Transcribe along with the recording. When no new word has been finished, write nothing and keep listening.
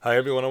Hi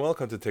everyone and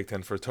welcome to Take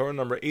 10 for Torah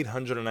number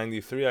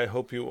 893. I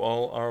hope you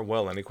all are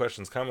well. Any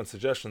questions, comments,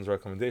 suggestions,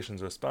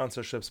 recommendations, or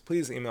sponsorships,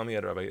 please email me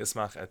at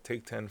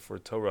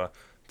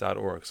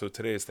rabbiismach@take10fortorah.org. So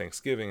today is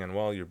Thanksgiving, and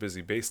while you're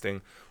busy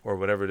basting or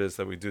whatever it is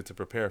that we do to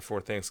prepare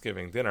for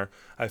Thanksgiving dinner,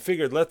 I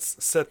figured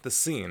let's set the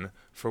scene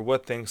for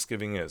what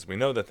Thanksgiving is. We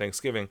know that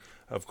Thanksgiving,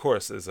 of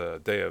course, is a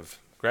day of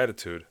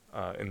gratitude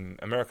in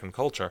American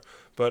culture,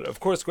 but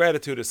of course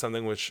gratitude is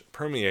something which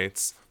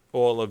permeates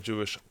all of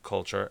Jewish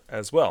culture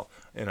as well.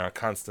 In our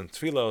constant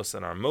tefillos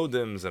and our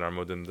modims and our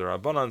modim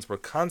d'Rabbanans, we're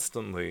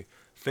constantly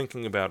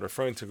thinking about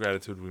referring to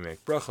gratitude. We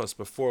make brachos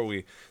before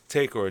we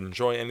take or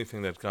enjoy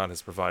anything that God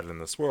has provided in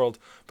this world.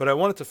 But I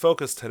wanted to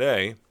focus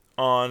today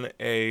on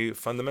a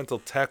fundamental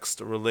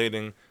text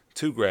relating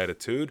to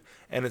gratitude,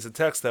 and it's a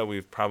text that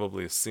we've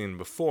probably seen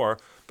before,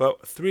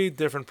 but three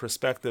different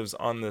perspectives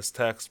on this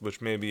text which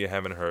maybe you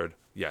haven't heard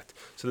yet.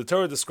 So the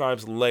Torah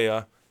describes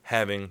Leah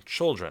having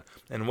children.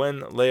 And when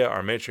Leah,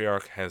 our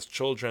matriarch, has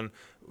children,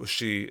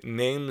 she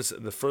names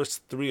the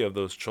first three of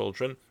those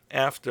children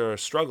after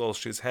struggles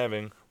she's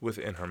having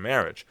within her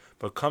marriage.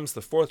 But comes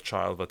the fourth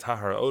child,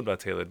 Vatahar od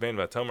vateled ben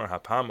vatomer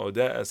hapam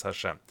odeh es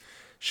Hashem.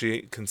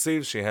 She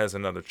conceives, she has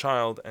another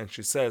child, and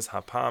she says,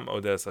 Hapam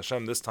odeh es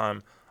Hashem, this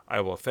time I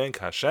will thank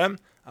Hashem,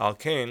 al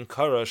kain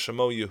kara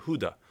shemo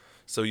Yehuda.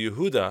 So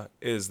Yehuda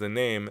is the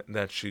name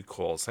that she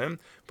calls him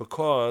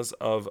because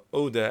of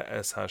Odeh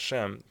es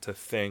Hashem, to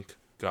thank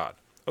God.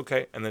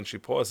 Okay, and then she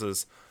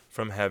pauses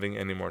from having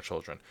any more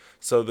children.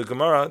 So the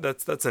Gemara,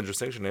 that's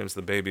interesting. She names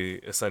the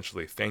baby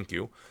essentially "thank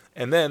you,"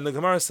 and then the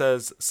Gemara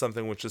says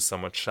something which is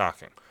somewhat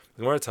shocking.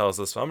 The Gemara tells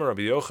us, "Amar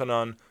Rabbi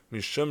Yochanan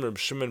mishum Reb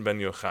Shimon ben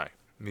Yochai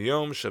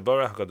miyom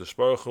shebarach Hakadosh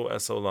Baruch Hu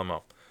es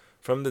olamo."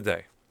 From the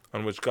day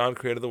on which God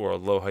created the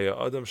world, lo haya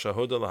adam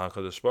shahoda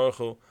lahakadosh Baruch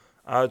Hu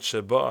ad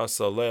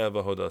sheba'asa Leah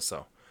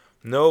v'hodaso.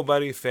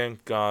 Nobody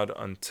thanked God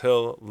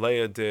until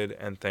Leah did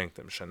and thanked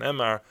him.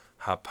 Shenemar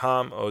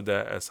hapam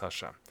odeh es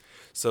Hashem.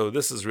 So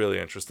this is really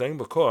interesting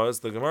because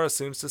the Gemara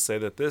seems to say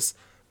that this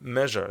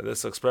measure,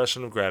 this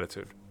expression of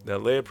gratitude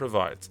that Leah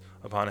provides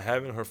upon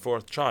having her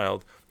fourth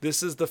child,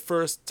 this is the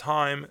first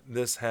time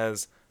this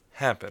has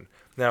happened.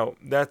 Now,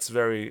 that's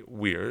very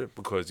weird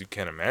because you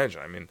can't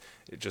imagine. I mean,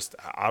 it just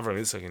Avram,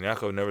 Yitzchak, and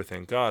Yaakov never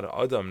thanked God.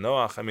 Adam,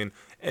 Noach, I mean,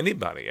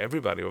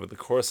 everybody over the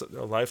course of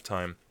their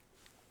lifetime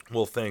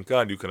will thank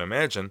God, you can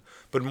imagine.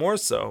 But more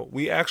so,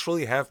 we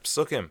actually have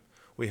psukim.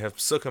 We have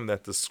psukim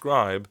that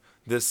describe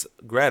this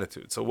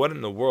gratitude. So what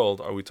in the world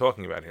are we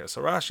talking about here?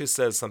 So Rashi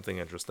says something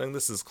interesting.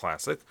 This is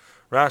classic.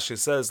 Rashi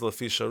says,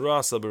 Lefisha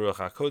rasa beruach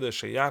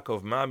hakodesh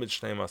Yaakov ma'amid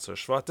shnei masar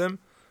shvatim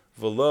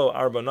v'lo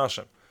arba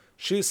nashim.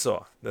 She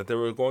saw that there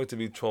were going to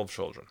be 12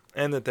 children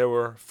and that there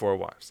were 4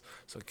 wives.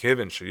 So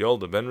Kivin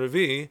Sheyolda ben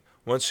Revi,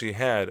 once she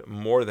had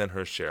more than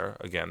her share,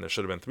 again, there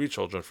should have been 3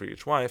 children for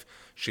each wife,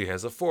 she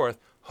has a fourth,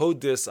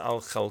 Hodis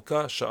al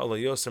chelka sha'ala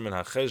yoser min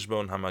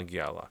ha'cheshbon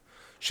hamagiala.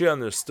 She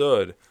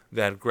understood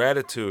that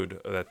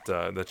gratitude,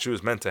 that she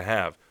was meant to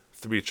have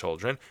 3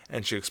 children,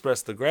 and she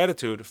expressed the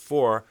gratitude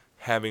for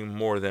having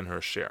more than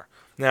her share.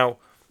 Now,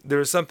 there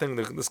is something,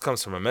 this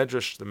comes from a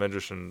medrash. The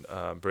medrash in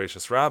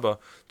Bereshis Rabbah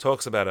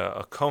talks about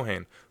a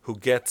Kohen who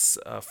gets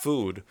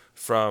food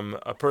from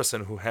a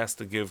person who has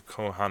to give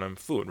Kohanim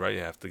food, right?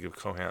 You have to give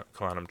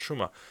Kohanim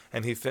Truma.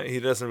 And he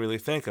doesn't really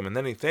thank him. And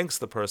then he thanks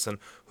the person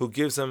who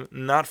gives him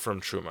not from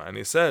Truma. And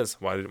he says,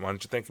 why didn't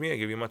you thank me? I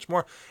give you much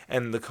more.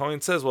 And the Kohen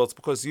says, well, it's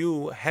because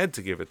you had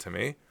to give it to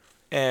me,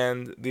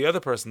 and the other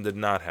person did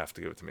not have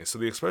to give it to me. So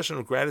the expression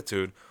of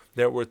gratitude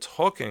that we're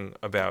talking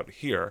about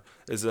here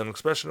is an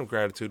expression of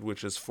gratitude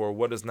which is for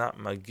what is not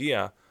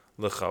magia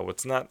lecha,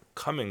 what's not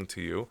coming to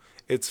you,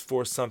 it's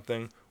for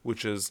something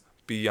which is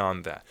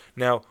beyond that.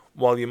 Now,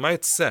 while you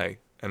might say,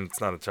 and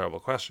it's not a terrible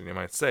question, you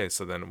might say,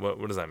 so then what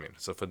does that mean?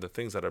 So for the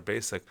things that are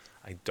basic,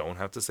 I don't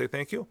have to say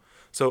thank you?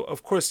 So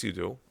of course you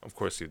do,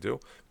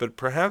 but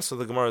perhaps what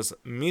the Gemara's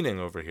meaning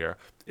over here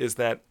is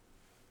that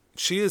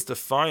she is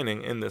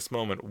defining in this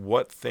moment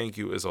what thank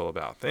you is all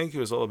about. Thank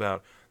you is all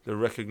about the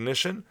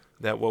recognition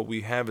that what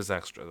we have is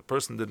extra. The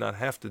person did not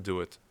have to do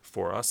it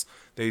for us.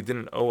 They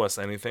didn't owe us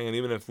anything, and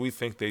even if we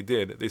think they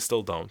did, they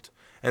still don't.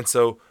 And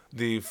so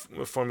the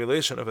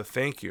formulation of a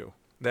thank you,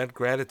 that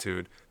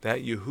gratitude, that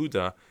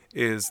Yehuda,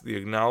 is the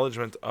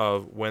acknowledgement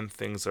of when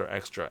things are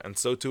extra. And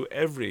so too,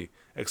 every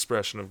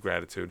expression of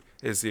gratitude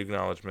is the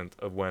acknowledgement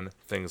of when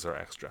things are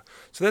extra.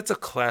 So that's a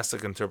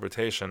classic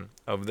interpretation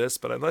of this,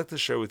 but I'd like to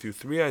share with you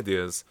 3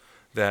 ideas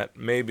that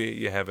maybe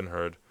you haven't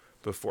heard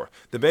before.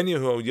 The Ben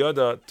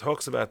Yehoyada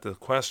talks about the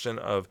question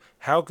of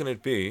how can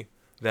it be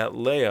that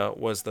Leah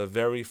was the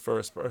very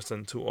first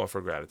person to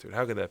offer gratitude?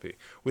 How could that be?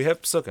 We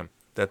have psukim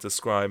that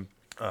describe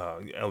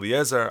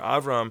Eliezer,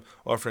 Avram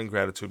offering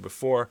gratitude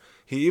before.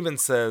 He even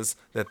says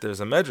that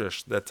there's a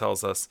medrash that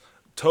tells us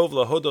Tov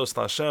lahodos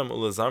Hashem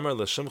ulezamer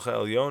l'shimcha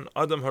elyon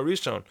Adam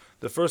Harishon.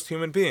 The first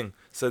human being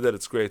said that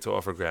it's great to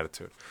offer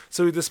gratitude.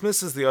 So he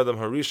dismisses the Adam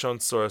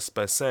Harishon source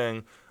by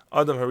saying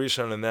Adam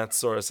Harishon in that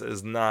source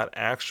is not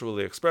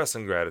actually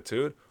expressing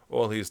gratitude,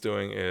 all he's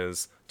doing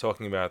is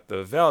talking about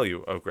the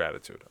value of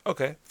gratitude.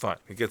 Okay, fine.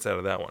 He gets out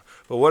of that one.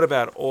 But what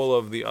about all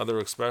of the other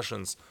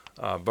expressions?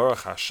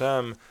 Baruch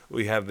Hashem,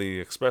 we have the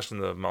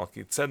expression of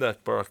Malki Tzedek,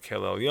 Baruch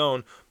Kel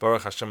Elyon,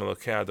 Baruch Hashem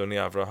Elokei Adoni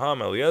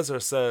Avraham. Eliezer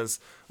says,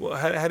 well,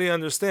 how do you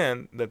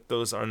understand that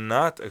those are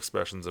not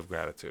expressions of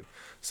gratitude?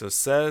 So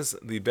says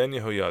the Ben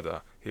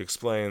Yehoyada, he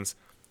explains,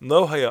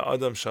 Lo haya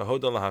adam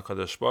shahoda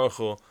lahakadosh baruch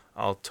hu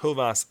al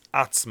tovas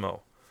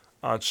atzmo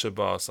ad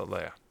sheba'as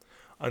Leah.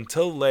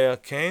 Until Leah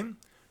came,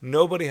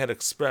 nobody had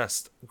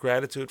expressed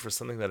gratitude for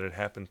something that had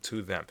happened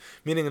to them.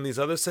 Meaning in these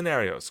other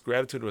scenarios,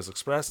 gratitude was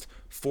expressed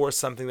for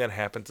something that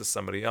happened to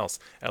somebody else.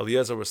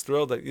 Eliezer was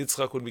thrilled that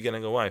Yitzchak would be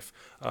getting a wife.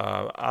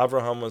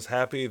 Avraham was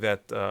happy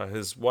that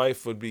his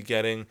wife would be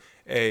getting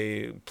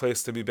a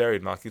place to be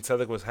buried. Malki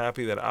Tzedek was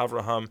happy that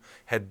Avraham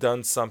had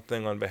done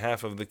something on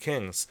behalf of the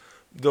kings.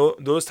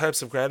 Those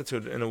types of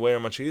gratitude, in a way, are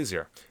much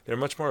easier. They're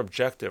much more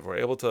objective. We're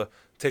able to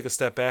take a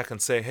step back and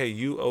say, hey,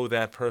 you owe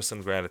that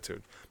person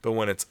gratitude. But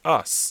when it's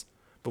us,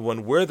 but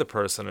when we're the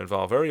person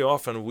involved, very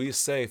often we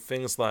say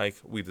things like,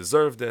 we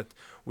deserved it.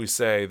 We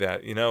say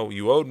that,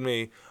 you owed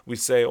me. We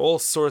say all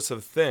sorts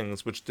of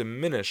things which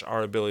diminish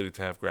our ability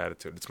to have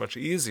gratitude. It's much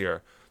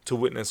easier to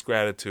witness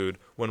gratitude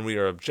when we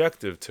are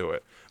objective to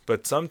it.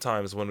 But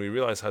sometimes when we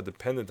realize how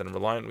dependent and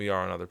reliant we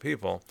are on other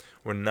people,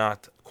 we're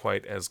not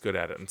quite as good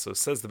at it. And so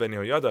says the Ben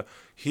Yehoyada,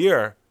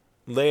 here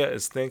Leah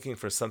is thanking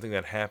for something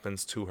that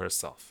happens to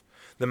herself.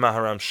 The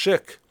Maharam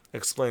Shik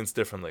explains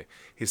differently.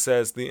 He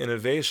says the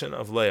innovation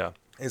of Leah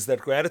is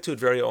that gratitude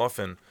very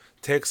often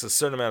takes a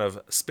certain amount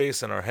of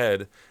space in our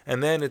head,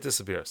 and then it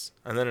disappears,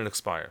 and then it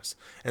expires.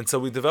 And so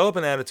we develop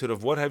an attitude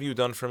of, what have you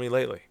done for me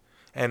lately?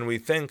 And we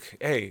think,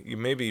 hey,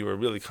 maybe you were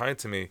really kind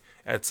to me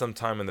at some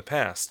time in the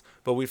past,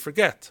 but we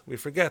forget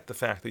the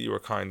fact that you were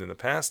kind in the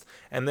past,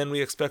 and then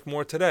we expect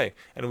more today.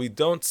 And we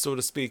don't, so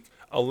to speak,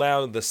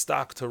 allow the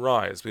stock to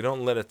rise. We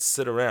don't let it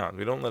sit around.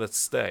 We don't let it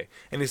stay.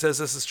 And he says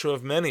this is true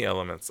of many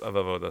elements of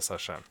Avodas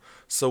Hashem.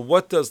 So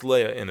what does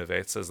Leah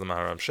innovate, says the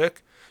Maharam Shik?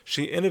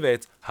 She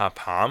innovates,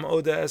 Hapam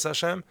Odeh Es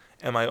Hashem?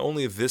 Am I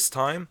only this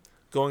time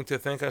going to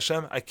thank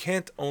Hashem? I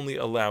can't only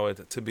allow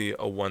it to be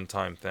a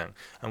one-time thing.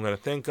 I'm going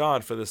to thank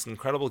God for this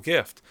incredible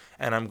gift,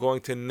 and I'm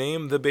going to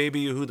name the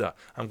baby Yehuda.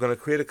 I'm going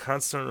to create a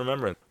constant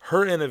remembrance.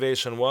 Her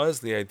innovation was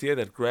the idea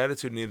that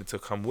gratitude needed to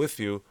come with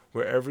you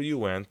wherever you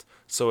went,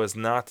 so as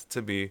not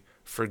to be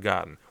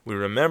forgotten. We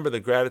remember the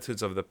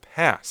gratitudes of the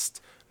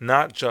past,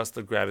 not just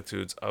the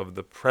gratitudes of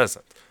the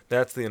present.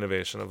 That's the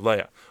innovation of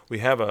Leah. We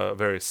have a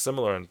very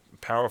similar and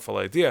powerful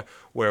idea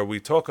where we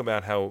talk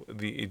about how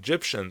the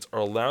Egyptians are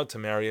allowed to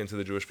marry into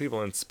the Jewish people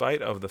in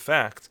spite of the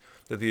fact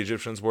that the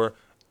Egyptians were,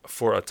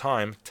 for a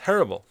time,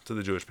 terrible to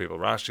the Jewish people.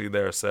 Rashi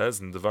there says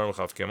in Devarim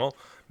Chav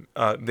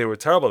Gimel, they were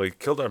terrible. They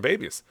killed our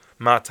babies.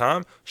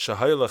 Matam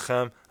shahay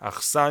lachem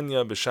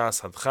achsanya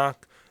b'shas hadchak.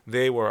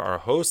 They were our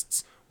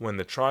hosts when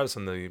the tribes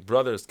and the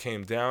brothers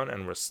came down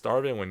and were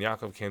starving. When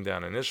Yaakov came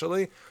down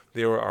initially,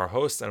 they were our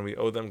hosts, and we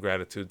owe them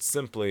gratitude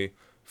simply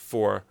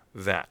for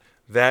that.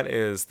 That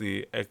is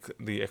the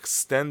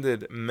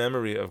extended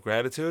memory of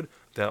gratitude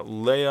that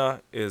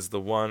Leah is the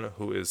one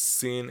who is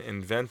seen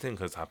inventing,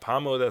 because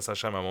Hapam Odeh Es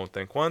Hashem, I won't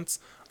thank once,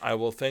 I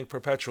will thank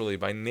perpetually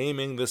by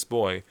naming this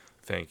boy,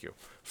 thank you.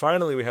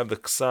 Finally, we have the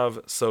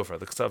Ksav Sofer.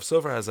 The Ksav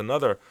Sofer has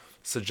another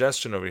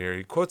suggestion over here.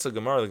 He quotes a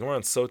Gemara. The Gemara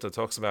in Sota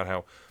talks about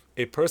how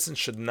a person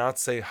should not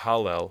say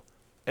Hallel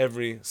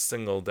every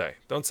single day.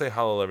 Don't say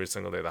Hallel every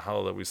single day. The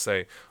Hallel that we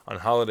say on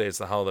holidays,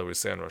 the Hallel that we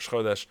say on Rosh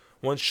Chodesh,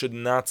 one should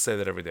not say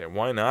that every day.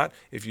 Why not?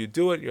 If you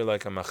do it, you're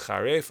like a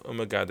Macharef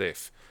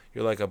Umagadef.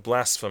 You're like a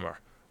blasphemer.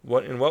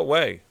 In what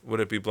way would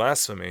it be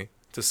blasphemy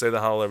to say the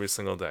Hallel every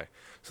single day?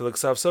 So the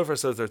Ksav Sofer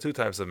says there are two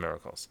types of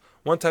miracles.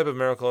 One type of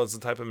miracle is the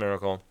type of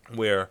miracle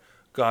where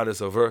God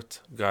is overt,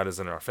 God is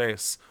in our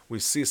face. We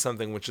see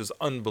something which is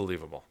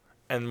unbelievable.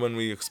 And when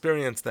we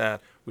experience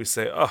that, we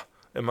say, oh,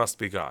 it must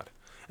be God.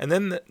 And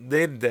then the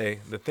day-to-day,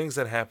 the things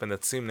that happen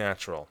that seem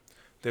natural,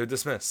 they're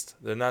dismissed.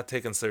 They're not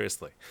taken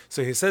seriously.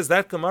 So he says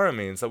that Gemara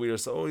means that we are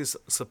always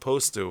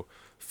supposed to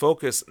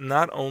focus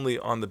not only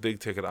on the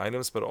big-ticket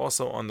items, but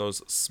also on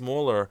those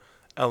smaller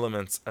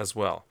elements as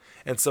well.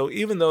 And so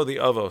even though the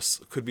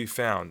Avos could be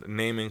found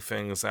naming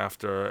things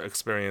after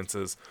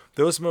experiences,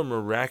 those were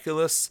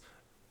miraculous,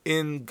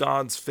 in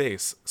God's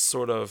face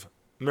sort of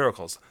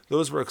miracles.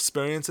 Those were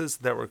experiences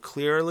that were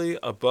clearly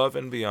above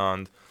and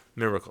beyond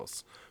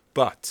miracles.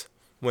 But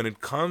when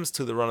it comes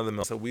to the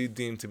run-of-the-mill that we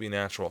deem to be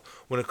natural,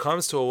 when it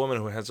comes to a woman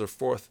who has her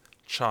fourth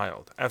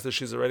child, after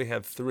she's already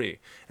had 3,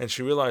 and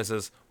she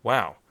realizes,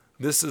 wow,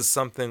 this is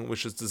something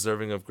which is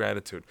deserving of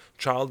gratitude.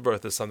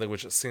 Childbirth is something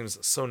which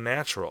seems so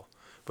natural.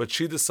 But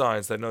she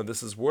decides that, no,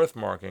 this is worth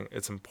marking.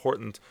 It's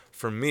important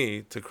for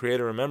me to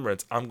create a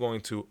remembrance. I'm going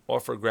to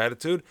offer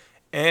gratitude,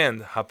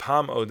 and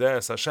Hapam Odeh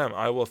Es Hashem,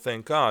 I will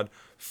thank God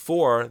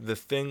for the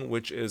thing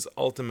which is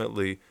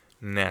ultimately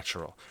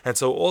natural. And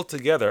so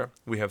altogether,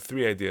 we have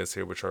 3 ideas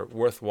here which are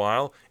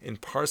worthwhile in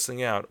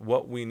parsing out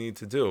what we need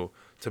to do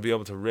to be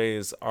able to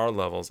raise our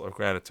levels of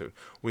gratitude.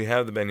 We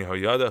have the Ben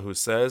Yehoyada who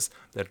says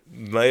that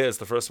Leah is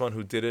the first one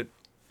who did it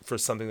for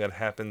something that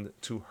happened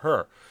to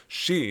her.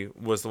 She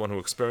was the one who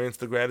experienced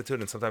the gratitude,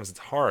 and sometimes it's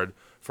hard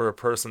for a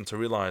person to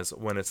realize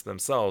when it's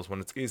themselves, when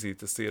it's easy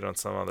to see it on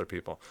some other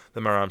people.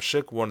 The Maram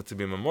Shik wanted to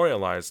be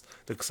memorialized.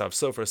 The Ksav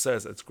Sofer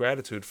says it's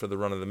gratitude for the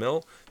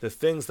run-of-the-mill, the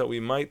things that we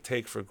might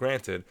take for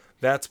granted.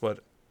 That's what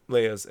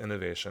Leah's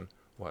innovation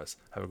was.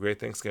 Have a great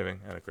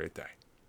Thanksgiving and a great day.